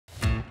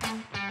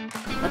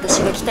私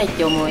が着たいっ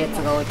て思うやつ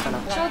が多いから。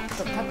ち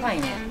ょっと高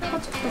いね。も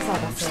うちょっとさ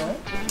出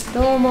す。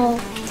どう思う？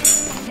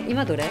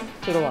今どれ？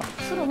黒は。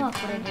黒はこ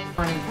れです。確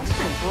かに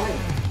可愛い。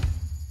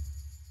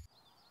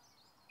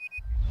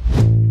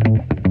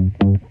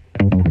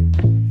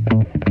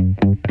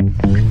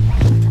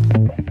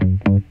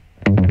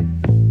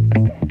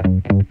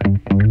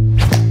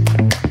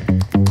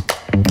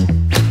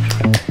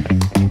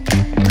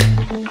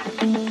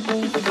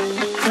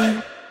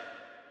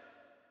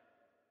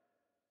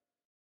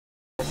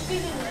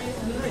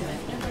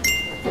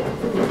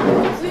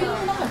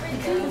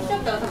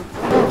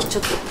ちょ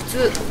っと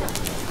靴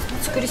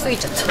作りすぎ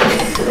ちゃった。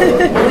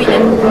多いね。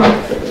色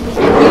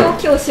を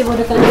今日絞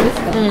る感じです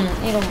か？うん、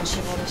色も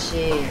絞る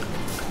し。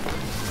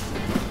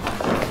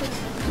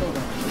そうだ。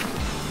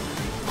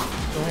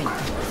すごいね。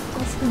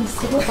確かに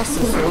すごい。パスす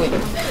ごいね。い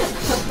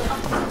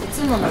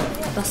つもの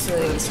出すよ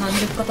り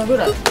30肩ぐ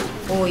らい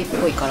多いっ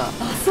ぽいから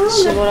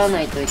絞ら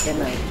ないといけ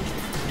ない。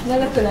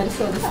長くなり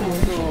そうですね。そ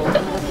う、長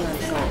くなり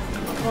そう。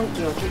今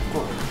季は結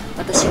構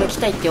私が着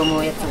たいって思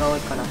うやつが多い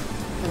から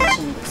楽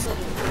しみです。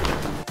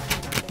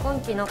今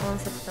期のコン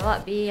セプト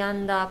は B ア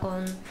ンダーコ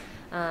ン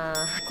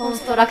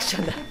ストラクシ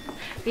ョンだ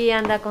B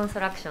アンダーコンスト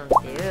ラクションっ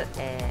ていう、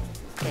テ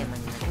ーマ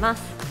になりま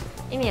す。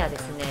意味はで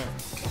すね、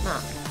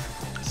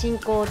進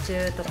行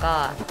中と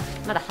か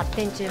まだ発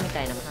展中み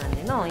たいな感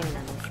じの意味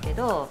なんですけ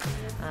ど、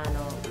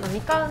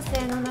未完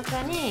成の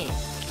中に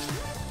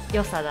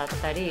良さだっ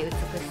たり美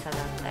しさだ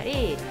った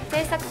り、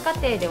制作過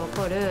程で起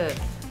こる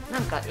な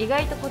んか意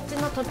外とこっち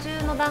の途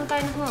中の段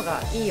階の方が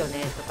いいよ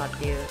ねとかっ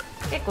ていう、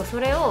結構そ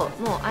れを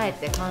もうあえ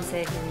て完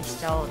成品にし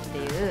ちゃおうって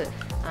いう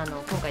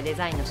今回デ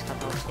ザインの仕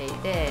方をしてい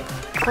て、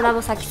コラ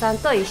ボ先さん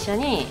と一緒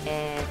に、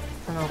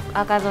その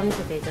アーカイブを見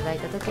せていただい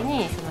た時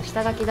にその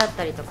下書きだっ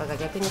たりとかが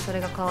逆にそ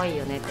れが可愛い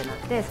よねってなっ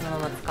て、そのま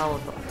ま使おう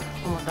と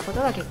思ったこ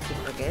とが結構きっ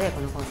かけで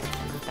このコンセプ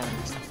トに至り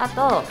ました。あ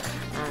と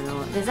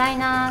デザイ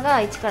ナー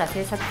が一から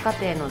制作過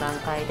程の段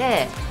階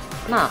で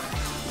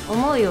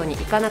思うようにい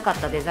かなかっ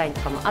たデザインと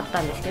かもあった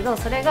んですけど、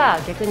それが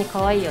逆に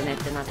可愛いよねっ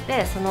てなっ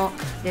てその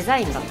デザ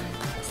インが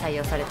採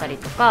用されたり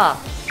とか、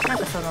なん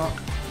かその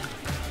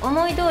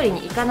思い通り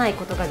にいかない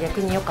ことが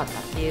逆に良かった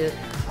っていう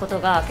こと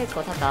が結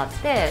構多々あっ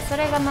て、そ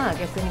れが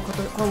逆に今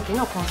期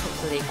のコンセプ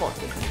トでいこうっ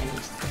ていうふうになり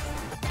ました。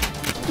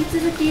引き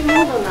続きモ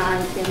ードな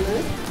アイテム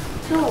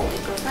と、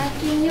最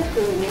近よく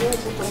目に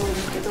すると思うんで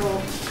すけど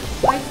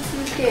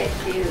Y2K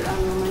っていう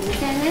2000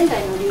年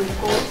代の流行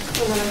の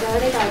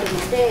流れがあるの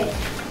で、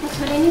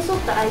それに沿っ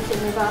たアイテ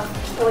ムが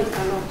多い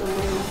かなと思い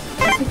ま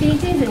す。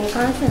 SDGs に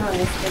関してなん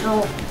ですけ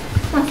ど、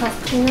サ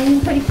スティナ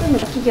に取り組む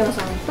企業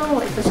さんと、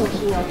商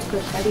品を作っ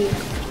たり、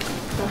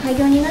廃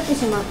業になって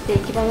しまって行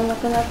き場のな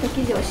くなった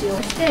生地を使用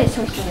して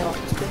商品を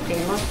作ってい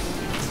ます。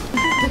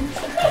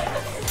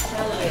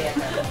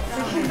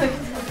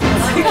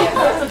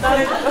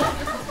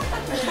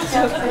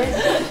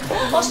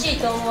欲しい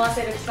と思わ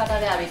せる着方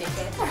で歩いてき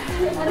て。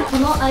こ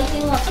のアイ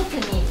テムは特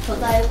に素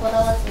材をこだ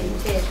わってい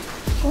て、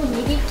こう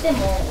握っても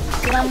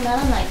シワにな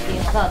らないってい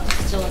うのが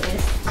特徴で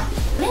す。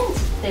レン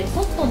ジって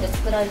コットンで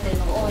作られている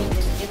のが多いん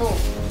ですけど、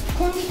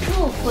今月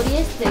をポリ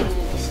エステルに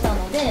した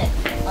ので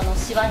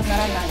シワにな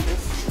らないで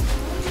す。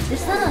で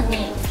さら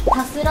に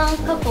タスラン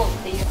加工っ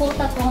ていう光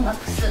沢をな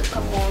くす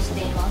加工をし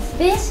ています。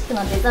ベーシック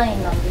なデザイ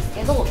ンなんです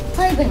けど、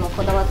細部にも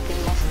こだわってい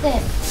まして、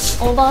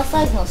オーバー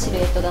サイズのシル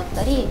エットだっ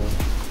たり、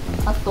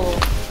あと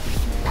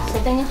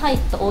袖に入っ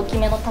た大き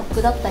めのタッ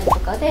クだったりと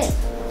かで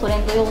トレ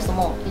ンド要素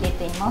も入れ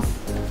ています。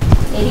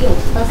襟を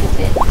立たせ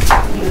て着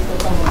るこ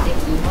ともでき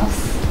ま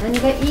す。何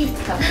がいい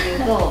かってい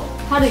うと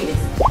軽いです。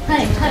は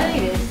い、軽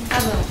いです。多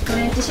分ト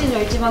レンチ史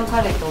上一番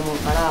軽いと思う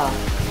から、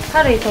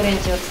軽いトレン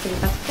チを作り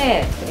たく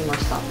て作りま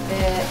した。で、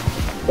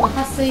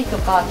撥水と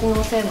か機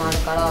能性もある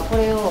から、こ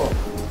れを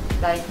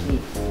来季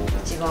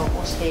一番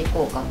推してい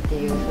こうかって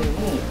いうふうに思っ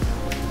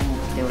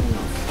ておりま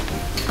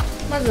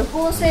す。まず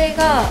縫製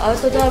がアウ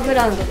トドアブ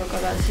ランドとか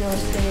が使用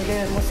して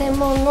いるもう専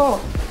門の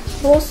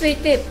防水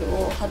テープ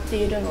を貼って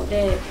いるの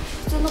で、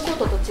普通のコー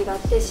トと違っ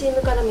てシー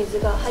ムから水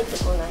が入って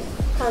こない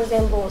完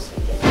全防水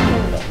で、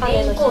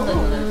レインコート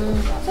になる。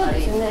そう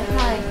ですね、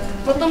はい。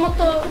もとも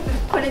と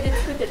これで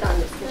作ってたん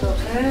ですけど、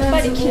やっぱ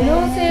り機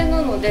能性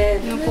なので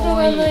フード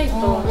がないと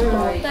もっ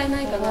たい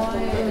ないかなと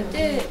思っ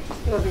てて、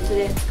今別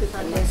で作っ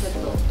たんです。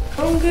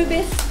ロング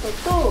ベス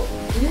トと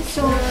シ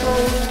ョート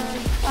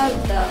アウ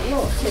ター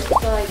のセット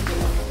アイテム。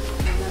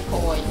か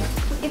わいい。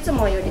いつ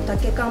もより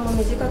丈感も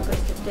短くし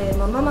てて、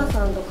ママ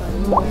さんとか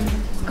にも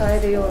使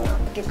えるような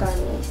丈感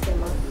にして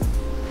ます。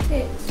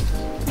で、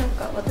なん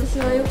か私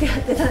はよくやっ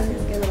てたんで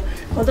すけど、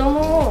子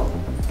供を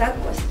抱っ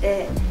こし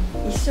て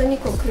一緒に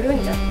こうくる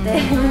んじゃって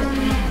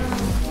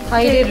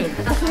入れる？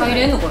入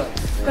れんのこれ？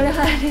これ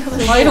入るよ。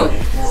入る？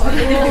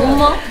ほん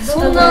ま？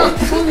そんな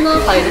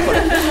入るこれ？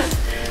で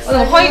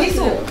も入り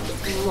そう。ほん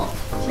ま。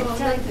ちっ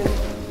ちゃいって抱っ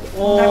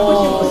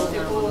こして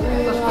こう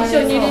一緒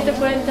に入れてこ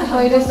うやって運ん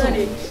だ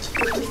り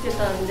して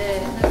たん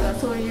で、なんか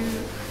そういう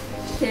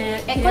こ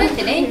れっ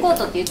てレインコー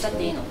トって言っちゃっ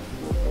ていいの？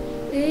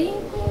レイン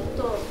コー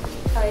ト、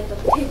テ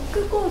ッ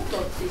クコートっ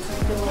て言っ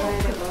てもらえ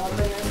れば分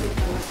かりやすい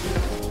かなって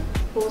いう。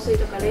防防水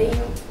とかレインコ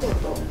ー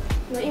ト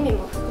の意味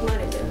も含ま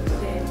れてるの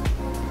で、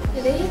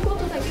レインコー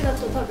トだけだ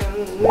と多分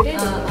蒸れる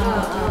のが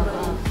あ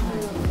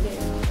るので、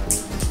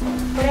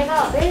これ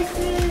がベース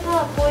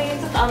がこういう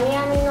ちょっと編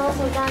みの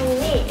素材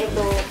に、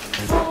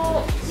総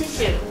刺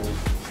繍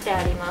して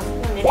あります。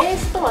なのでレー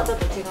スとはちょっ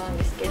と違うん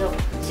ですけど、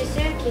刺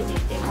繍生地っ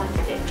ていう感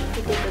じで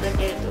着ていただ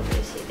けると嬉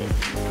しいです。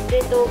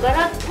で、柄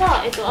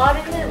は、ア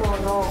ール・ヌーボ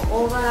ーの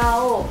大柄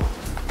を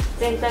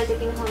全体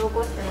的に施し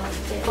てまし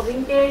て、ヴ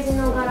ィンテージ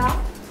の柄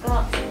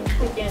がつ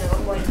いてるのが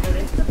ポイント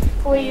です。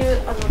こういう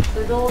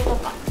ブドウと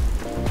か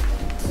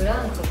ブ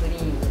ラウンとグリ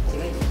ーンの違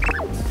いです。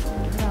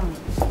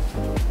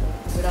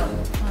ブラウン、は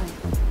い、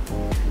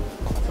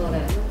そうだ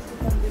よね。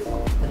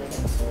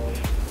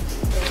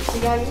違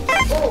い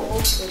を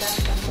大きく出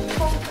したので、今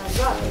回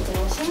は、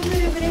シングル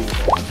ブレス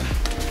ト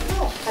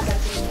の形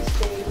にし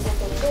ているこ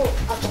とと、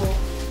あと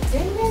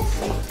全面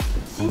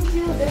真珠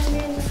を全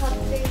面に貼っ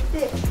てい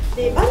て、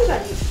でバリバ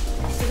リ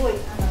すごいか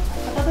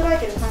たどられ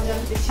てる感じじゃ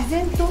なくて、自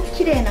然と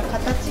綺麗な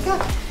形が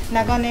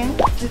長年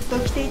ずっと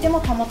着ていても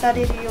保た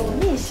れるよう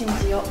に真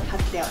珠を貼っ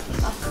てあ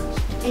ります。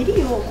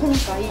襟を今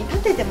回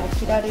立てても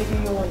着られるよ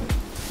う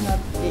になっ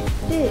てい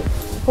て、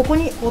ここ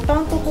にボタ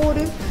ンとホー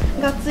ル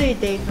がつい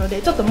ているの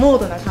で、ちょっとモー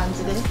ドな感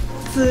じで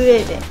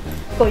 2way で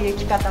こういう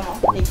着方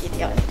もできる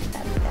ようになって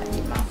あ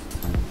ります。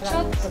ち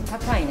ょっと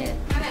高いね。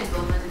去年と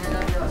同じ値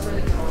段では正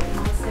直日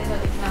本製が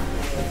できなく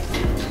て、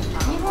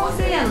日本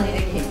製やのにで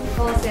きへん。日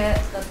本製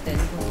だって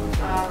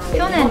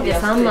去年で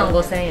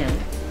35,000円。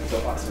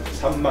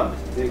3万で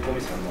す。税込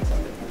み3万3,000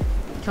円。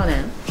去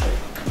年？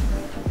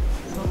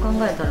そう考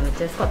えたらめっ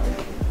ちゃ安かったよ。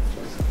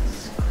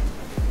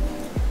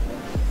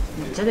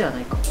めっちゃでは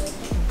ないか。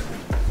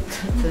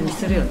普通に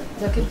するよね。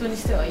ジャケットに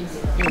してはいい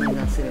値段。いい値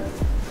段するよ。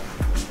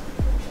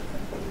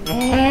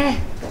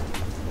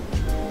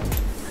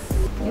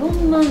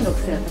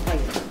46,000円高い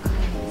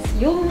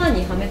よ。4万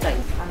にはめたい。う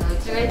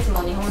ちがいつ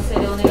も日本製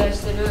でお願い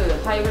してる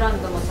ハイブラ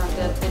ンドもちゃんと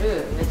やって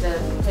るめっちゃ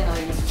手の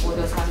いい工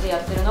場さんでや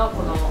ってるのは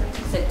この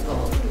セット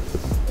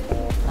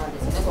なんで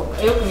すよね。ここ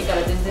よく見た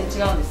ら全然違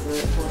うんで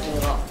す、縫製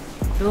は。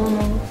どう思う？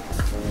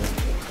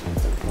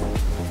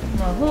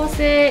まあ縫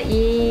製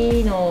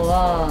いいの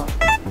はし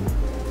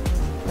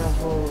た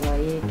方がい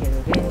いけ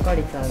ど、原価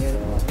率上げる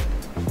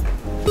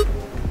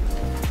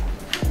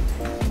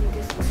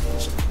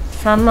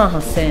から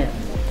38,000円。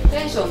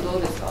テンションど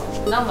うですか？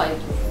何枚？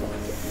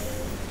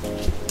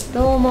ど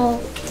う思う？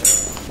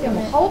で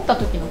も羽織った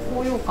時の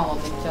高揚感は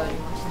めっちゃあり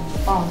ましたね。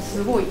あ、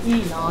すごいい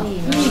いな、い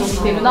いの着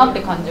てるなっ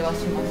て感じは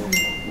します。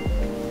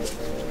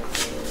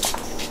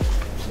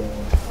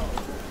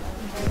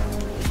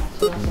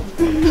なんか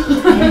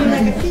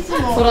生地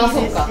も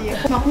いいで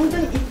すし、まあ本当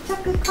に一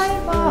着買え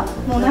ば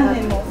もう何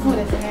年もそう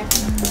ですね、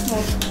も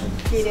う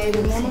着れ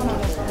るものなのかな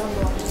とは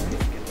思うんですけ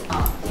ど。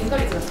あ、原価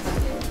率が高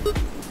い。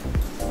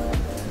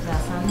じゃあ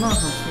38,000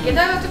円。下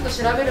代はちょっと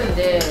調べるん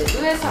で、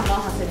上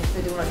38,000円にしと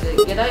いてもらって、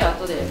下代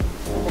後で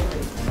報告で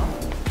いいですか？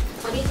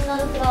オリジナ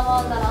ルフラ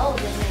ワー柄を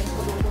全面に施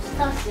し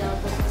たシアー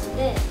トとし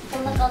て、こ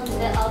んな感じ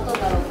でアート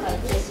柄を描い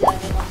て仕上げ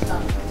ました。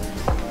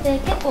で、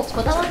結構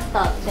こだわっ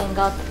た点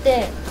があっ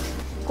て、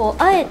こ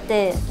うあえ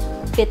て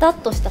ベタっ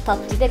としたタ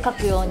ッチで描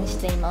くようにし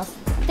ています。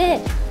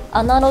で、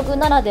アナログ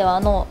ならでは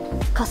の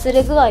かす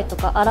れ具合と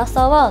か粗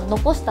さは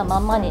残したま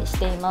んまにし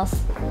ていま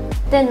す。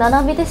で、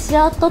並びでシ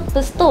アートッ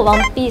プスとワ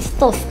ンピース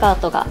とスカー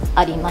トが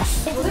ありま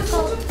す。それとちょ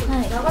っと長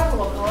い方が変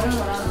わるの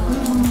かな。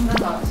なん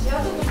かシア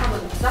ートとかも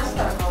出し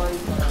たら可愛い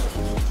か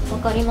な。わ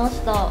かりま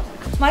した。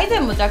まあ、以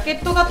前もジャケ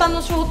ット型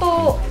のショー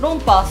トロ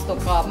ンパースと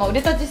か、売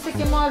れた実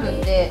績もある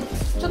んで、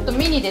ちょっと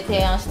ミニで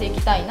提案してい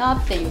きたいな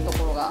っていうと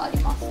ころがあり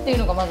ますっていう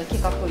のがまず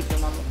企画意図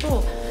なの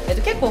と、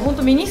結構本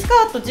当ミニスカ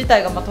ート自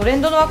体がトレ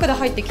ンドの枠で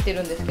入ってきて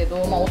るんですけど、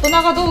大人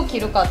がどう着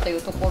るかってい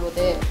うところ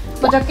で、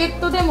ジャケッ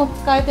トでも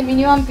使えてミ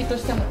ニワンピと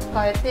しても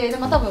使えて、で、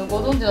多分ご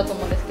存知だと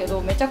思うんですけ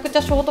ど、めちゃくち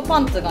ゃショートパ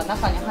ンツが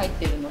中に入っ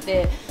ているの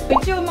で、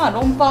一応ロ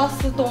ンパー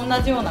スと同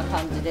じような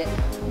感じで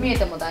見え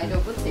ても大丈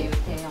夫っていう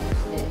提案をし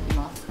てい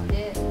ます。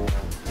で、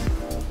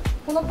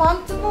このパ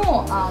ンツ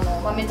も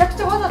めちゃく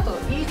ちゃわざと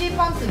イージー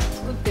パンツに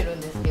作ってる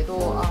んですけど、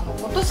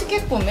今年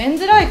結構メン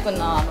ズライク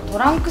なト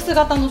ランクス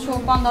型のショ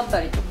ーパンだっ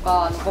たりと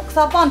か、ボク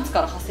サーパンツ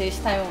から派生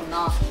したよう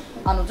な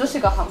女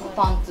子が履く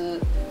パンツ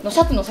のシ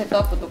ャツのセット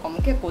アップとか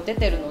も結構出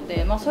てるの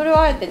で、それ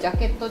をあえてジャ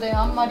ケットで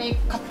あんまり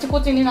カッチ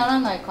コチになら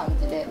ない感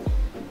じで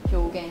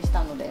表現し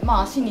たので、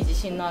足に自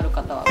信のある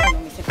方はこの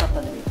見せ方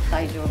で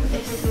大丈夫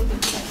です。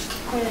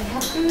これ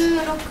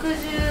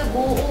165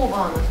オー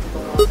バーの人と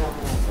かはじゃあも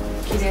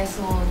う着れ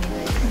そうに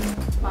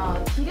な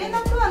い？着れ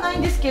なくはない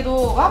んですけ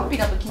ど、ワンピ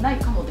だと着ない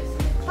かもです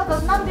ね。ただ、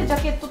なんでジ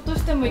ャケットと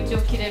しても一応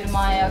着れる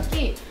前焼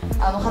き、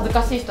恥ず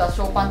かしい人は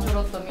ショーパンちょ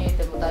ろっと見え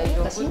ても大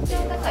丈夫。身長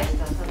高い人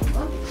は多分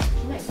ワンピ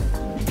着ないから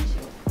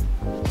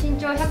身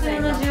長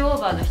170オ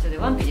ーバーの人で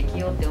ワンピで着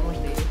ようって思う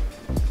人いる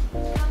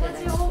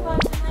？170オーバー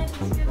じゃないんで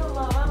すけど、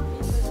ワン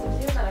ピとし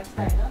て着るなら着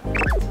たいなって思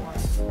いま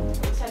す。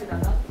おしゃれだ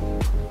なって。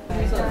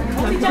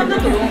ワンピちゃんだ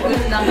とロング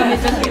なんかめっ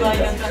ちゃ卑猥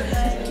な感じ。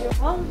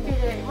ワンピ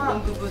で、ロ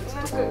ングブーツ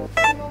とか。こ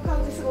の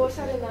感じすごいおし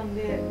ゃれなん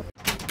で。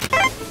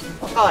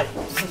おかわり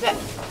先生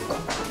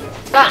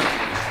バン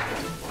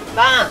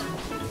バン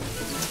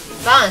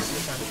バンし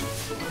てた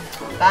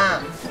んバ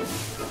ン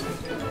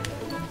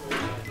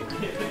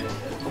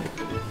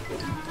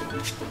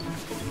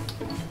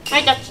は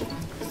いタッチ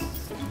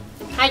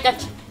はいタッ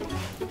チ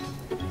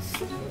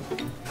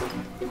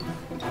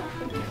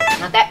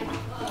待て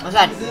お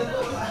座り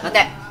待て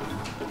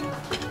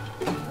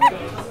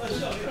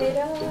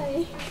偉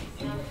い。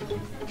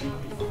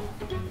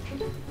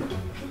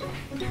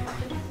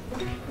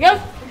よっ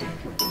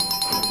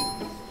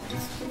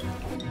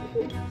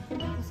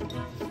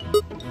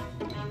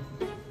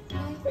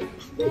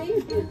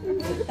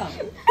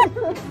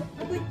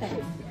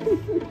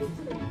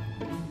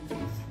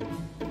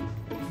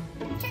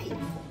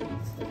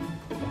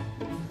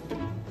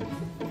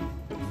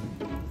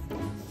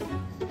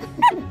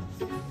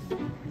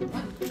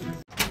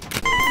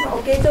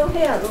お化粧フ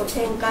ェアの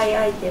展開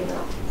アイテム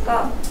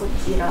がこ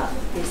ちら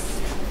で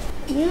す。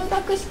入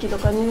学式と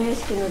か入園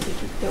式の時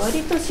期って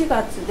割と4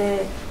月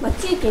で、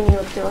地域に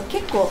よっては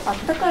結構あっ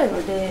たかい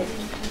ので、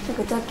なん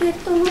かジャケッ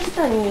トの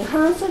下に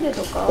半袖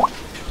とか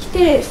着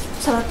て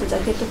さらっとジ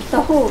ャケット着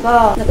た方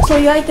がなんかそう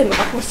いうアイテムが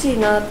欲しい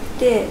なっ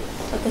て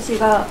私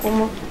が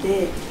思っ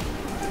て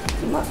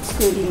今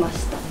作りま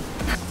した。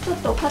ちょ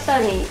っと肩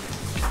に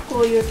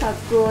こういうタッ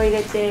クを入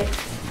れて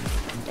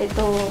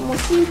もう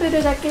シンプ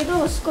ルだけ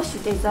ど少し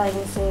デザイ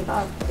ン性が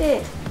あっ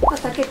て、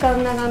丈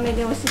感長め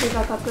でお尻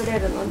が隠れ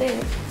るので、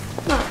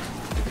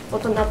大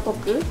人っぽ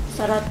く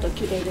さらっと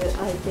着れる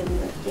アイテ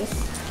ムで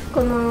す。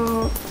こ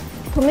の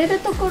留める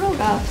ところ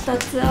が2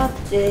つあっ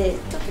て、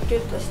ちょっとキュ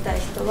ッとしたい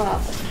人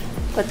は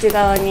こっち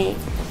側に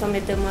留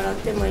めてもらっ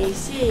てもいい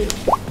し、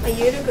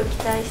緩く着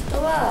たい人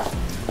は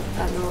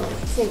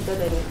シンプル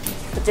に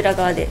こちら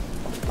側で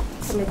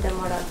留めて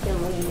もらって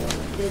もいいような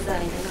デザ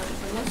インになって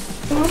ます。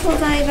この素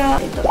材が、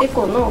エ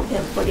コの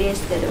ポリエ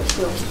ステルを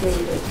使用している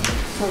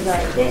素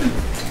材で、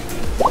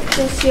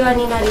シワ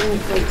になりに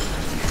くい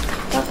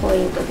がポ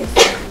イントです。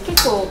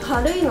結構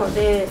軽いの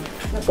で、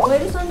なんか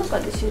OL さんとか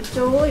で出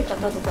張多い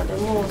方とかで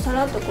もさ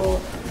らっとこ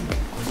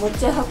う持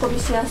ち運び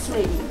しやすい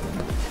ジ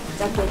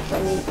ャケット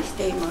にし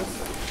ています。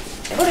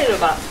ボレロ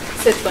が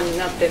セットに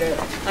なってる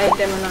アイ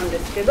テムなんで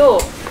すけど、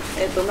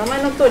名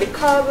前の通り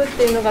カーブっ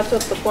ていうのがちょ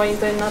っとポイン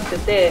トになって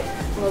て、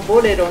この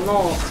ボレロ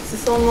の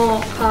裾の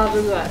カー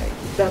ブ具合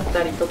だっ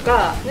たりと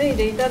か、脱い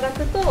でいただ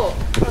くとノ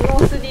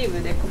ースリー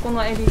ブでここ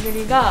の襟ぐ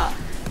りが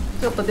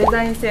ちょっとデ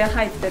ザイン性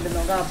入ってる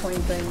のがポイ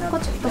ントになって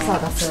て、ちょっとさ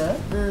出す、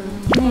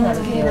気にな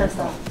る気になる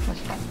さ、は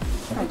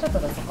い、ちょっと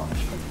出すか。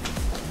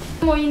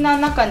もうインナー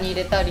中に入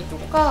れたりと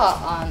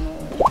か、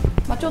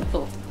ちょっ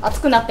と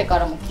暑くなってか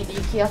らも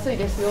着やすい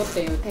ですよっ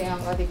ていう提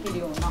案ができる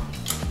ような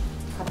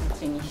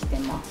形にして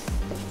ます。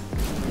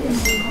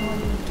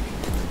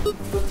ど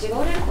っちが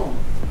折れると思う？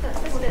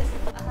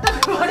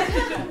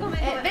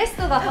ベス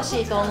トが欲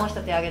しいと思う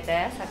人手挙げ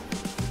て。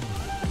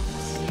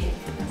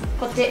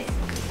こっち。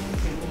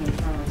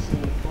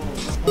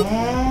で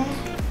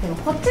も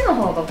こっちの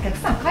方がお客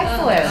さん買い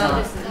そうや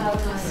な。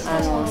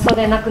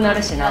袖なくな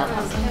るしな。ベ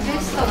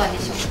ストが2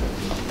色。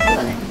そう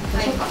だね。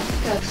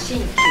新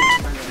旧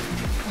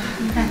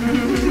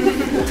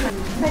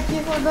先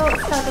ほど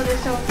スタートで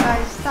紹介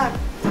した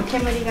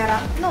煙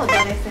柄のドレ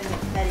スに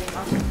なり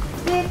ます。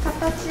で、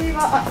形は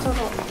ちょうど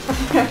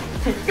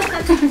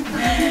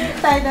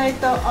タイダイ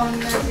と同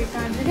じ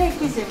感じで、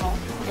生地も、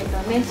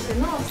メッシュ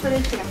のストレ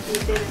ッチが効い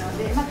ているの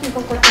で、着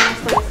心地も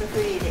ストレスフ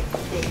リーで着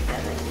ていただ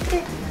い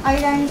て、ア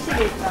イラインシ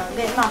ルエットなの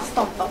で、ス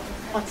トンと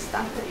落ち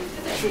た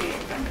シルエッ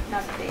トにな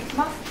ってい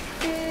ます。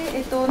で、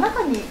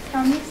中にキ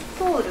ャミ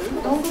ソール、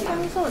ロングキャ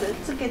ミソール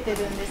つけてる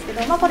んですけ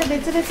ど、これ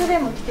別々で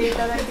も着てい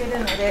ただける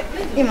ので、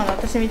今の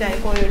私みたい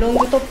にこういうロン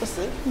グトップ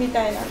スみ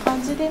たいな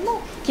感じでも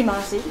着回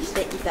しし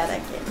ていただ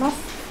けます。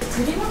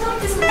釣り物っ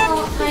てその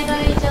最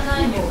大じゃな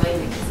い方がいい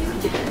んですよ。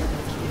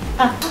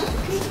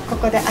こ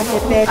こで開け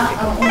て。同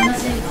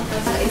じ。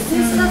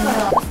SS だか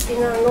らスピ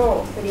ナー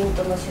のプリン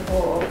トの手法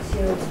を使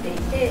用してい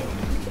て、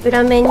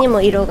裏面に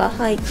も色が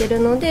入ってる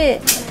の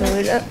で、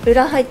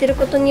裏入ってる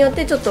ことによっ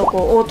てちょっとこ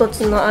う凹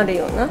凸のある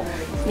ような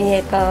見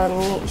え感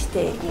にし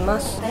ていま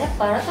す。やっ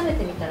ぱ改め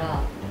て見た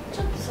らち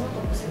ょっとその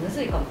トップスむ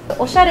ずいかも。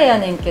おしゃれや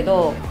ねんけ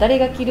ど誰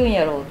が着るん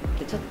やろうっ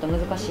てちょっと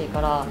難しい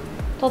から、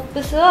トッ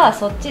プスは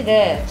そっち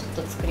でち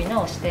ょっと作り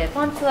直して、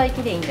パンツは行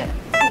きでいいんじゃない？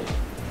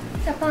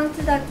じゃあパン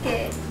ツだ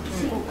け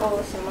進行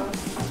します。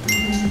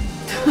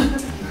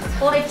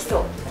これきそ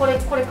う。これ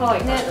可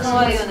愛いね。可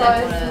愛いよねこれ。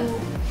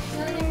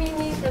ちなみに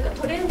なんか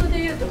トレンドで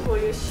いうとこう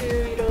いう朱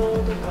色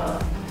とか。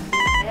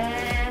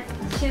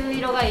朱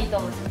色がいいと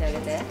思っててあげ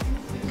て。や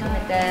め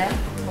て。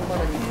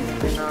心に入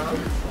れてな。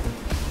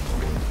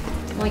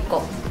もう一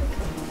個。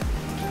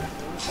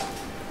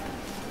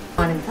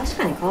でも確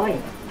かに可愛い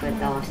ね。こうやっ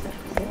て合わせたら。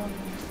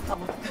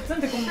なん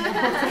でこんな。で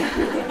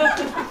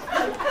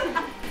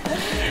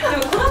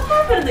もこのパ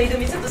ープルの色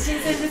味ちょっと新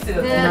鮮です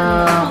よね。そう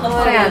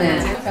やね。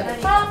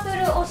パープ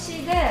ル推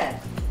しで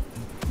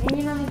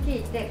右の向き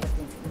いてこっち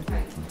に。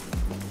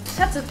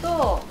シャツ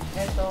と、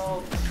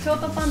ショ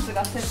ートパンツ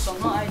がセット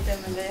のアイテ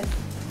ムです。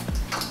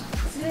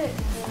で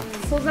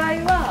素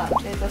材は、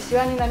シ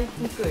ワになり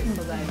にくい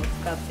素材を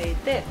使ってい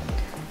て、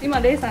今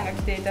レイさんが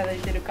着ていただい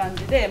てる感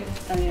じで、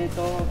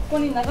ここ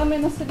に長め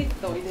のスリッ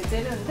トを入れて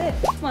るんで、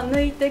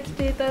抜いて着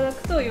ていただ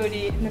くとよ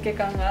り抜け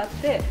感があっ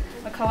て、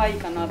可愛い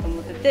かなと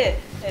思ってて、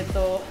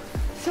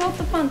ショー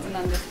トパンツな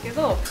んですけ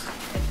ど、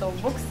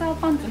ボクサー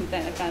パンツみた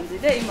いな感じ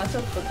で今ちょ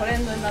っとトレ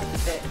ンドになって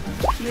て、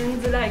メ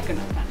ンズライク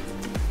な感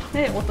じ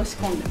で落とし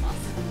込んでます。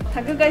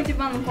タグが一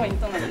番のポイン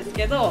トなんです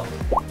けど、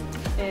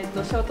シ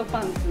ョートパ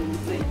ンツに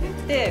つい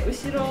てて、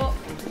後ろ、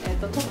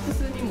トップ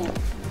スにも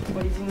オ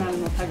リジナル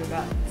のタグ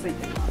がつい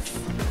てます。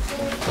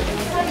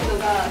サイド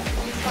が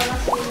引きっぱな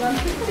しになって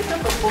て、ちょっ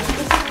とボック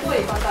スっぽい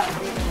パター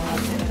ンになっ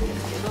てるんで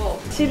すけど、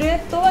シルエッ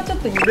トはちょっ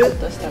とゆるっ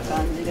とした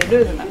感じで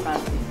ルーズな感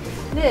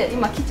じで、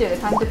今キチューで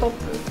タンクトッ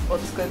プを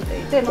作って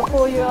いて、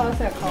こういう合わ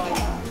せが可愛いな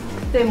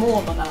で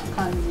モードな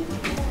感じ。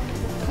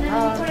ち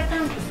なみにこれ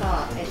タンク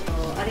さ、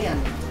あれやね、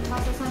ファ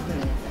ーストサンプル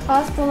のやつ。フ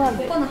ァーストなん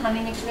で、ここのは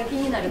み抜きが気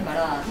になるか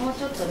ら、もう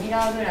ちょっとミ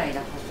ラーぐらいだ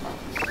はず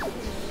だ。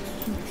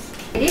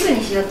リブ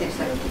にしようって言って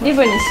たけど、リ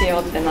ブにしよ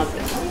うってなって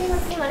ます。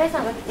今レイ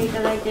さんが着てい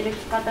ただいてる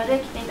着方で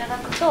着ていただ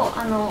くと、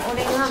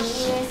俺が見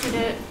えする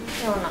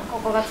ような、こ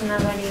こがつな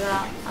がり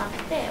があっ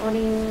て、オリ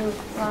ン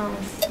ワン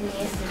見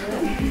えする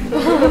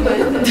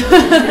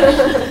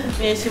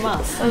見えし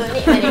ますに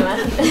なりま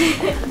す。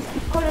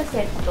コルセ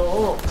ット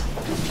を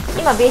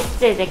今ベース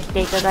で着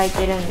ていただい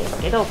てるんです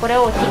けど、これ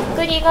をひっ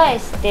くり返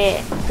し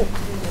て、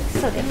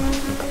そうです。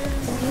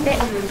で、シ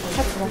ャ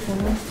ツ出せ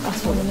ます。あ、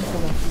そうだね。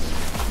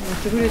やっ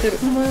てくれてる。ど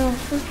う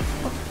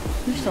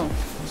したの？ど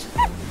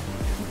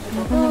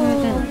う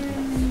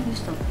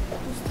したの？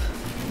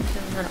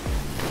なら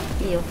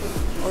いいよ。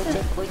お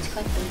家帰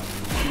って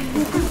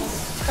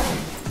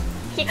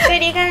ひっく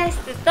り返す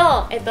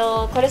と、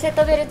コルセッ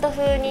トベルト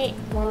風に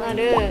もな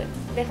る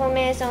デフォ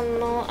メーション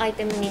のアイ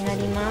テムにな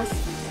りま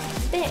す。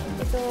で、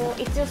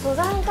一応素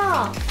材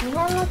が日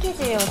本の生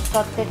地を使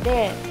って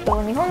て、日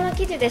本の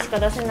生地でしか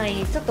出せな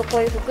いちょっとこ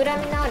ういう膨ら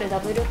みのあるダ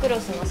ブルクロ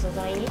スの素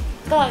材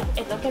が、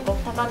結構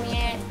高見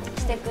え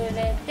してく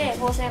れて、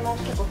縫製も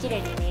結構綺麗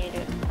に見え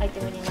るアイ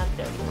テムになっ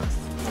ております。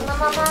その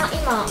まま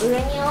今上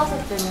に合わせ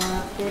ても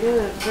らって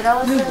るブ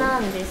ラウスな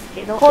んです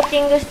けど、コー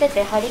ティングして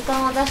て張り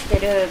感を出して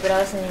るブ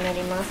ラウスにな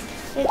ります。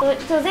前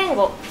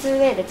後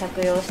 2way で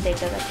着用してい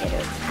ただける、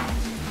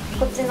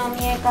こっちの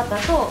見え方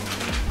と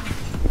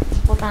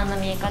ボタンの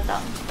見え方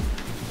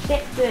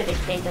で2way で着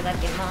ていただ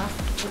けま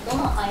す。こ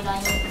のアイライ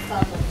ンスカ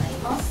ートになり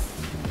ます。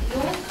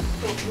4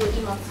色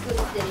今作っ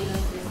ているんで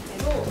す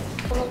けど、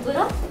このブ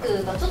ラッ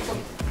クがちょっと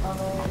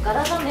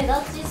柄が目立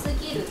ちす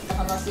ぎるって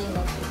話に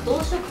なって、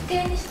同色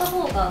系にした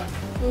方が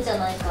いいんじゃ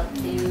ないかって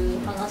い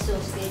う話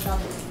をしていたん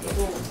ですけ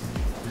ど、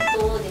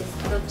どうです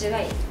か？どっちが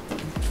いい？ち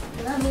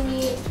なみ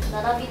に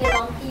並びで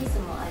ワンピース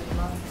もあり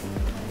ます。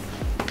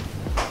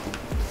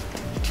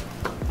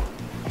こ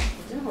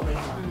っちの方がいい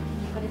か。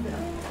分かりづら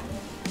い。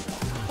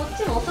こっち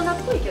も大人っ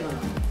ぽいけどな。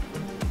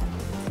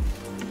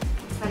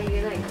さり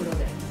げない黒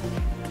で。ち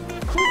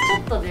ょ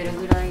っと出る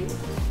ぐらい。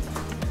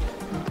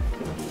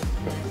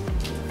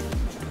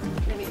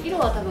色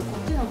は多分こ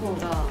っちの方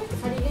が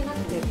さりげなく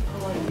て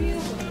可愛い。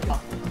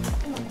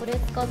今これ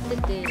使って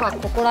て、まあ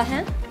ここら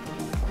辺？こ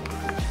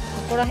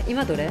こら辺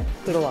今どれ？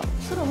黒は。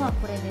黒は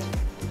これです。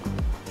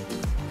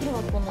黒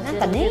はこのなん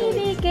かネイ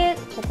ビー系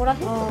ここら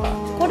辺とか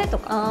これと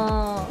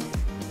か。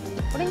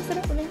これにす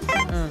る？これにする？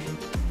うん。わ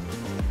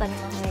かり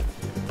ます。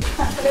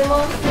これも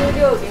数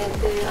量限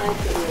定アイ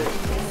テム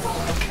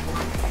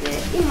で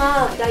す。で、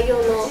今代用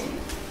の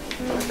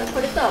またこ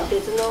れとは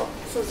別の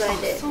素材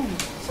で染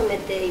め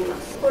ていま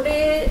す。こ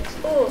れ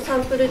をサ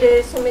ンプル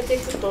で染めてい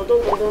くとど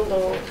んどん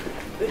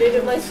売れ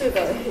る枚数が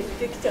減っ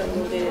てきちゃう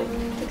ので、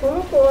こ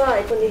の子は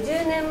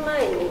20年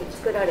前に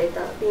作られ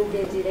たヴィン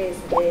テージレース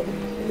で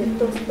デッ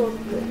ドストッ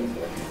クです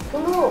ね。こ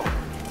の、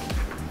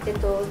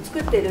作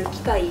ってる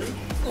機械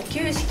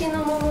旧式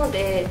のもの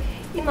で、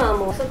今は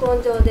もうパソコ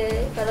ン上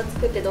で柄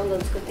作ってどんど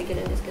ん作っていけ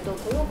るんですけど、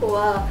この子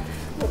は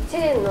もうチ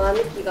ェーンの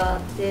編み機があ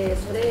って、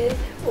それ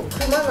を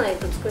組まない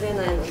と作れ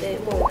ないので、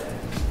もう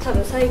多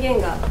分再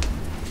現が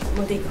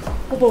もう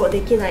ほぼ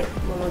できない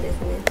ものです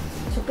ね。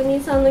職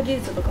人さんの技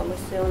術とかも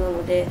必要な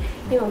ので、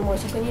今もう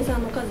職人さ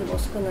んの数も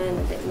少ない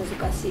ので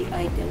難しいア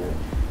イテム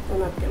と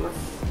なってます。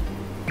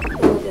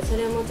なのでそ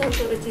れもちゃん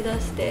と打ち出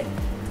して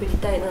売り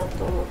たいな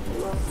と思って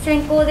ます。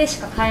先行でし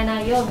か買えな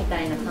いよみた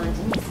いな感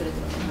じにするっ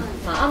てことね。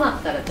まあ余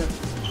ったらちょっと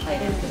買え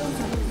るけど、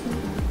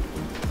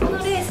こ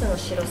のレースの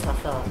白さ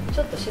ち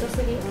ょっと白す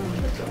ぎ？は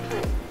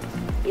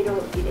い、色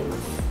を入れま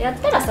す。やっ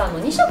たらさ、も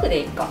う2色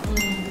でいいか。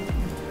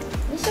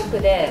2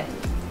色で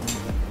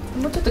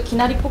もうちょっとき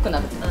なりっぽくな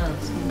る。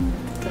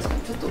確か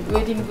にちょっとウ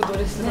ェディングド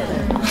レスね。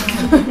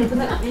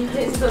なんかヴィン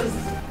テージドレス。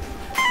こ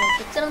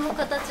ちらの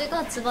形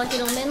がつば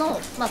広め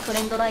の、ト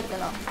レンドライク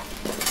な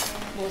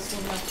帽子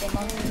になって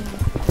ます。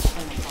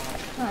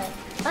はい、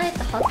あえて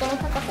ハットの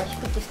高さを低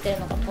くしている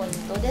のがポイン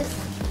トです。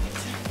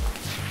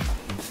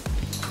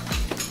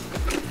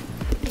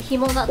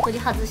紐が取り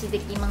外しで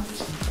きま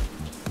す。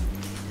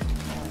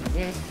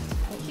です。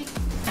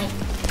はい。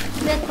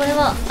でこれ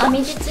は編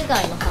み地違いの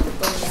ハッ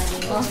トにな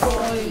ります。黒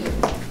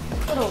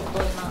と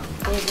今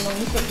ベージュの2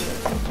色で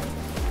す。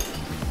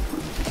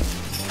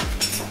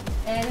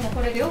でも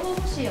これ両方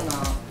欲しいよな。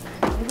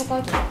両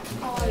方買いたい。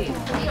かわいい。色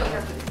100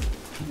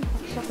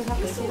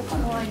です。100いけるか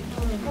な。かわいい。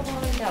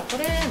じゃあこ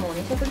れも2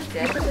色ずつ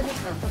やりたくで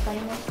す。わかり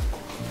ます。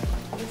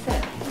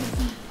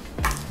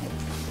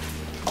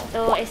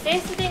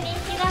SS で人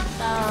気だっ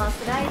た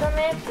スライドの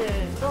やつ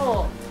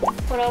と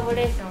コラボ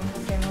レーションさ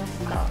せまし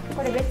た。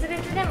これ別々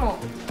でも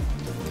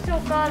チョ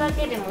ーカーだ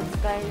けでも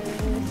使える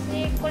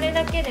し、これ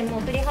だけで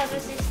も取り外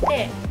しし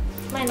て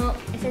前の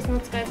SS の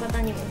使い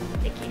方にも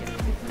できる。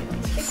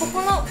でこ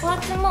このパー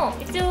ツも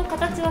一応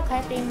形は変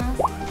えていま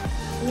す。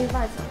ニューバ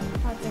ージョンの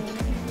パーツにな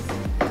ります。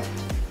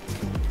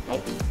はい、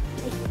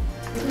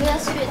フレア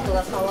シルエット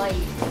が可愛い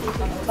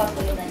バッ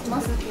グになりま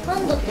す。ハ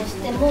ンドとし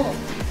ても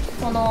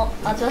この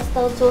アジャス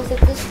タを調節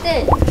し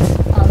て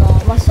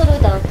ショ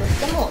ルダーとし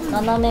ても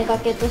斜め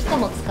掛けとして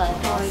も使え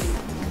ます。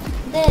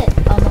で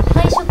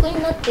配色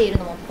になっている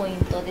のもポイン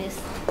トで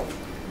す。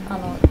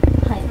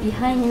備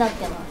配になっ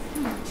てま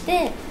す。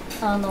で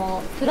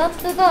フラッ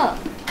プが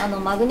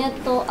マグネッ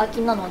ト開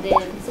きなので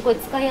すごい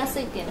使いやす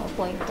いっていうのが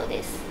ポイント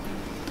です。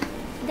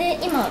で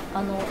今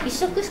1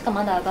色しか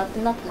まだ上がっ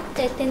てなく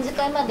て展示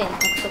会までに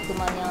獲得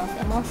間に合わ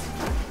せます。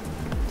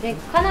で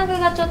金具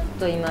がちょっ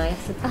と今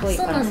安っぽい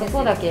からそ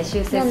こだけ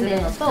修正す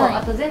るのと、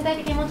あと全体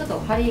的にもうちょっと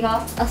張り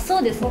がそ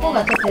うですね、ここ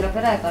がちょっとペラ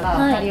ペラやから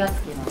張りが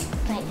つきます。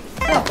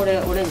じゃあこれ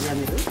オレンジや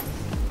める？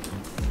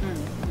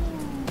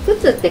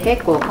靴って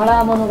結構カ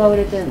ラーものが売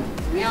れてるの？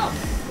いや、や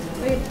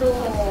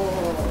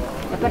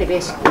っぱりベ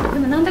ーシック。で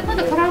もなんだかん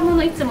だカラーも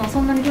のいつもそ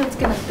んなに気をつ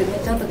けなくてめ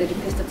っちゃ後でリ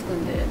クエストつく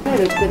んで。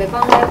ルックで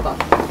考えようか。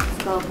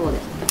使う方で。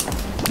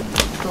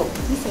そう。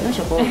よいし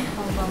ょこう。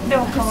で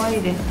も可愛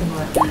いです。す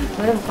ごい。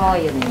これも可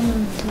愛いよね。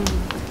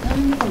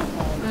何個も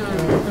可愛い。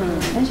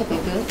何色い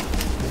く？は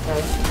い。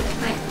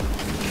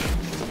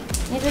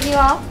水着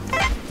は？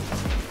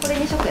これ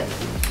2色やった。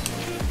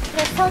こ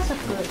れ3色。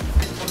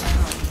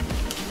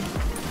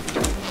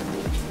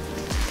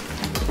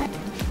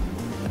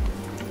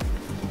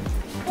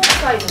今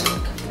回の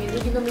水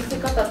着の見せ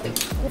方って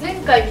前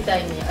回みた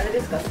いにあれ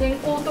ですか、先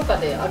行とか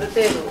である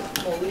程度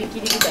もう売り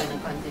切りみたいな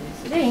感じ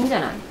です。でいいんじゃ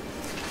ない？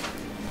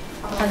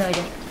金井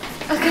で。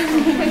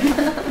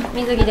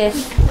水着で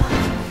す。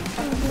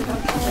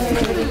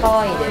水着可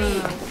愛いで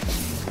す。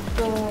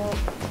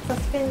サス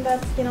ペンダー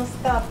付きのス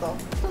カート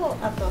と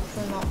あと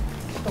その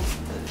トッ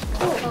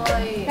プと中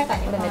に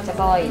これめっちゃ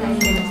可愛いです。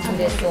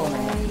嬉しそうな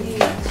や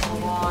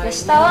つ。で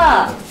下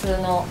は普通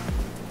の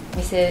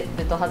見せ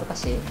ると恥ずか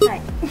しい。は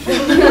い。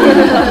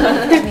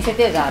見せ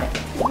てじゃああれ。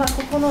こ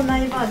このな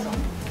いバージョン、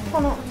こ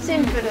のシ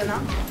ンプル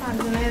な感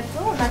じのやつ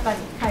を中に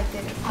入って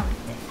る3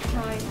点。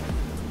はい。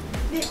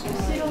で後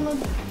ろのデ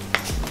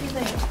ザ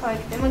インを変え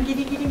て、ギ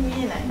リギリ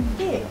見えないの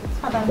で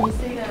肌見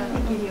せがで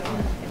きるように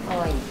なってます。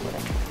可愛いこれ。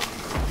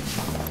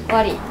終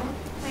わり。はい。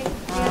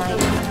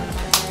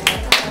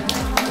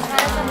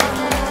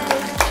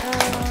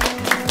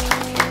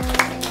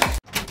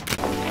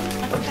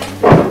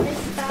お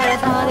疲れ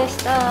様でし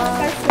た。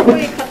すごい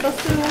硬す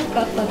ご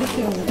かったです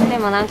よね。で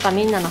もなんか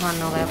みんなの反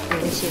応がよくて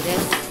嬉しいです。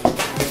あ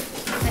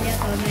りが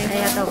とうございま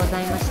した。ありがとうご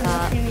ざいました。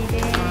楽しみで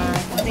す。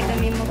お手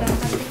紙も頑張って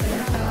く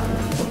ださい。